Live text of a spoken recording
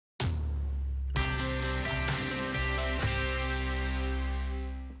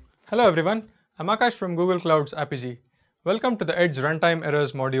Hello everyone, I'm Akash from Google Cloud's Apigee. Welcome to the Edge Runtime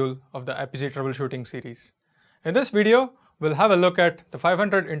Errors module of the Apigee Troubleshooting series. In this video, we'll have a look at the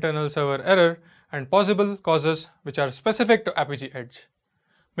 500 internal server error and possible causes which are specific to Apigee Edge.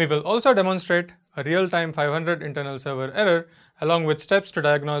 We will also demonstrate a real-time 500 internal server error along with steps to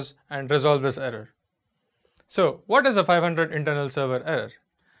diagnose and resolve this error. So, what is a 500 internal server error?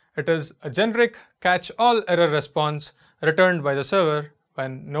 It is a generic catch-all error response returned by the server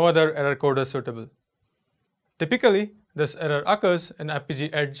when no other error code is suitable. Typically, this error occurs in Apigee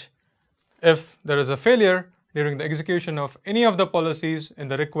Edge if there is a failure during the execution of any of the policies in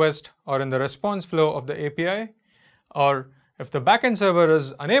the request or in the response flow of the API, or if the backend server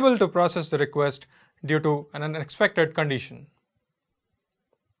is unable to process the request due to an unexpected condition.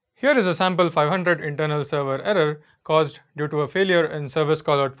 Here is a sample 500 internal server error caused due to a failure in service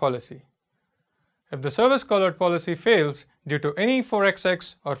callout policy. If the service callout policy fails due to any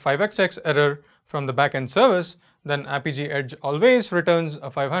 4xx or 5xx error from the backend service, then Apigee Edge always returns a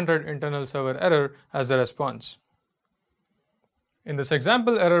 500 internal server error as the response. In this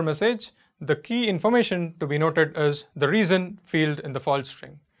example error message, the key information to be noted is the reason field in the fault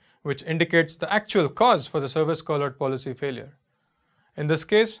string, which indicates the actual cause for the service callout policy failure. In this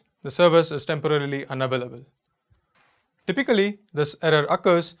case, the service is temporarily unavailable. Typically, this error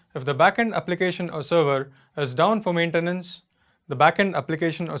occurs if the backend application or server is down for maintenance, the backend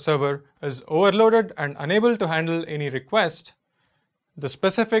application or server is overloaded and unable to handle any request, the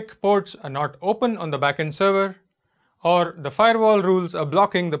specific ports are not open on the backend server, or the firewall rules are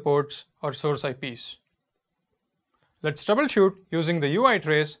blocking the ports or source IPs. Let's troubleshoot using the UI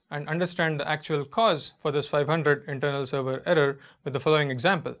trace and understand the actual cause for this 500 internal server error with the following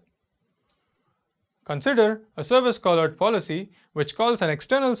example. Consider a service callout policy which calls an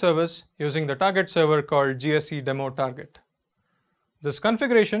external service using the target server called GSE demo target. This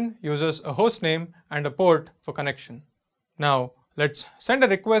configuration uses a host name and a port for connection. Now, let's send a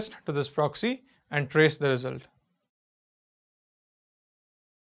request to this proxy and trace the result.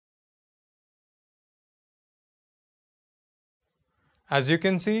 As you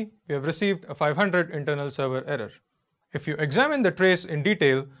can see, we have received a 500 internal server error. If you examine the trace in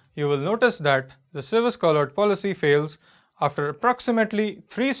detail, you will notice that the service callout policy fails after approximately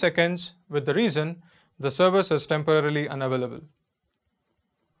 3 seconds with the reason the service is temporarily unavailable.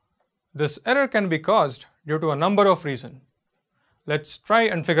 This error can be caused due to a number of reasons. Let's try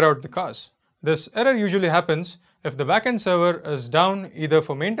and figure out the cause. This error usually happens if the backend server is down either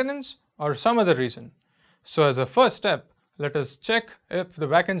for maintenance or some other reason. So as a first step, let us check if the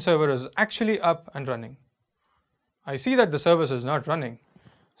backend server is actually up and running. I see that the service is not running,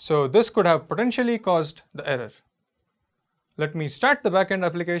 so this could have potentially caused the error. Let me start the backend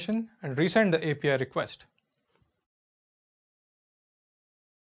application and resend the API request.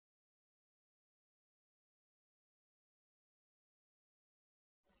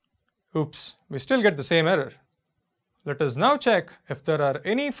 Oops, we still get the same error. Let us now check if there are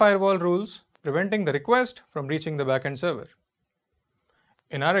any firewall rules preventing the request from reaching the backend server.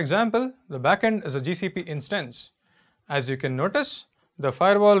 In our example, the backend is a GCP instance. As you can notice, the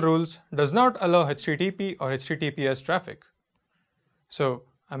firewall rules does not allow HTTP or HTTPS traffic. So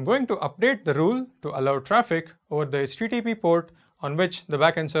I'm going to update the rule to allow traffic over the HTTP port on which the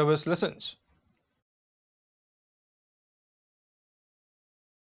backend service listens.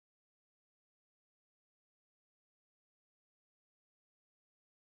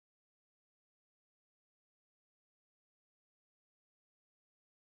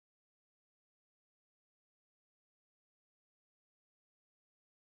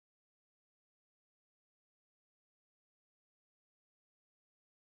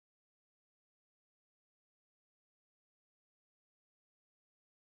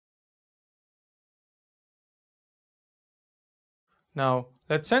 Now,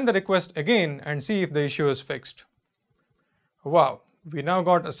 let's send the request again and see if the issue is fixed. Wow, we now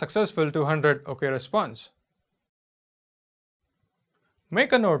got a successful 200 OK response.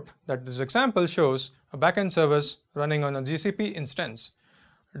 Make a note that this example shows a backend service running on a GCP instance.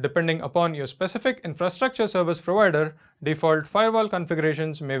 Depending upon your specific infrastructure service provider, default firewall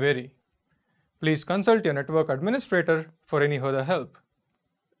configurations may vary. Please consult your network administrator for any further help.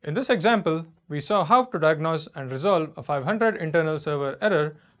 In this example, we saw how to diagnose and resolve a 500 internal server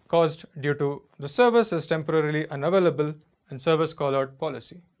error caused due to the service is temporarily unavailable in service callout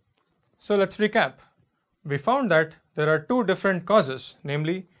policy. So let's recap. We found that there are two different causes,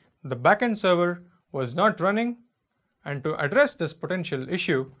 namely the backend server was not running, and to address this potential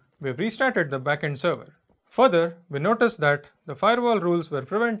issue, we've restarted the backend server. Further, we noticed that the firewall rules were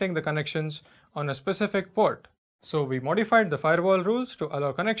preventing the connections on a specific port. So we modified the firewall rules to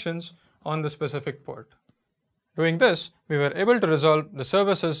allow connections on the specific port. Doing this, we were able to resolve the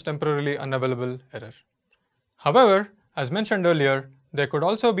services temporarily unavailable error. However, as mentioned earlier, there could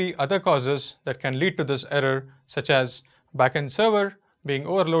also be other causes that can lead to this error, such as backend server being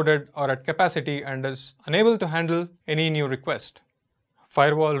overloaded or at capacity and is unable to handle any new request.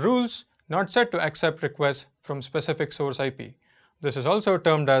 Firewall rules not set to accept requests from specific source IP. This is also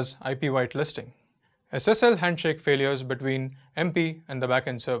termed as IP whitelisting. SSL handshake failures between MP and the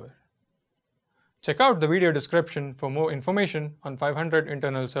backend server. Check out the video description for more information on 500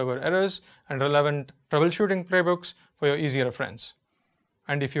 internal server errors and relevant troubleshooting playbooks for your easy reference.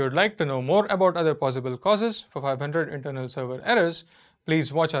 And if you would like to know more about other possible causes for 500 internal server errors,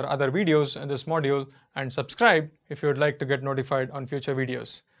 please watch our other videos in this module and subscribe if you would like to get notified on future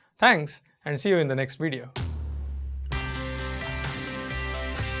videos. Thanks, and see you in the next video.